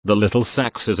The little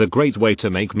sax is a great way to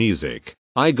make music.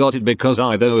 I got it because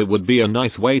I thought it would be a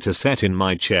nice way to sit in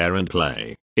my chair and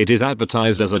play. It is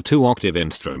advertised as a 2-octave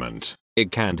instrument.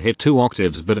 It can hit 2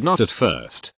 octaves but not at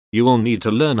first. You will need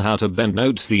to learn how to bend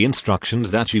notes. The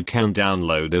instructions that you can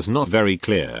download is not very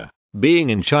clear, being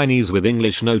in Chinese with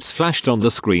English notes flashed on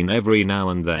the screen every now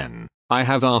and then. I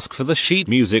have asked for the sheet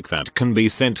music that can be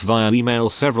sent via email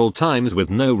several times with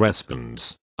no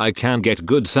response. I can get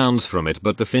good sounds from it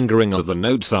but the fingering of the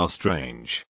notes are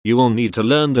strange. You will need to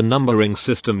learn the numbering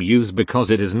system used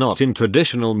because it is not in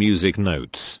traditional music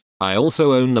notes. I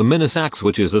also own the Mini Sax,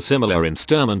 which is a similar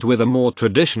instrument with a more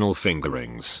traditional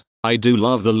fingerings. I do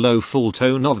love the low full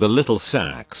tone of the little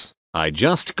sax. I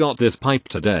just got this pipe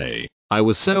today. I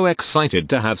was so excited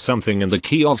to have something in the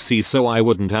key of C so I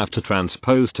wouldn't have to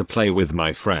transpose to play with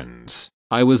my friends.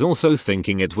 I was also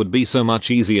thinking it would be so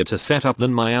much easier to set up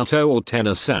than my alto or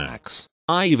tenor sax.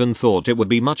 I even thought it would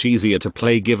be much easier to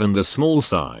play given the small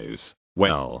size.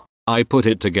 Well, I put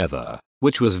it together,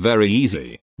 which was very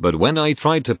easy, but when I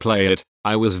tried to play it,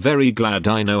 I was very glad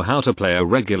I know how to play a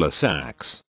regular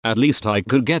sax. At least I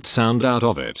could get sound out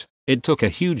of it. It took a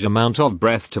huge amount of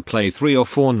breath to play 3 or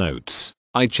 4 notes.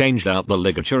 I changed out the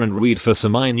ligature and reed for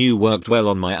some I knew worked well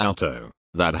on my alto.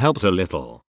 That helped a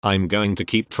little. I'm going to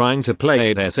keep trying to play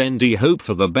it and hope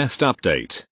for the best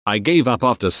update. I gave up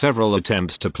after several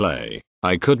attempts to play.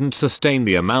 I couldn't sustain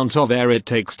the amount of air it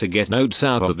takes to get notes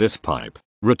out of this pipe.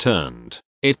 Returned.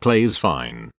 It plays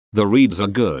fine. The reeds are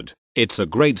good. It's a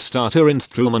great starter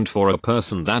instrument for a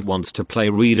person that wants to play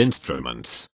reed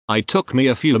instruments. It took me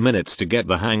a few minutes to get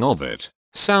the hang of it.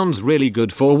 Sounds really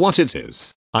good for what it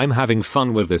is. I'm having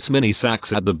fun with this mini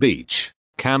sax at the beach,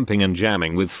 camping and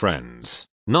jamming with friends.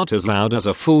 Not as loud as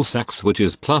a full sax, which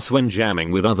is plus when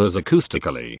jamming with others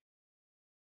acoustically.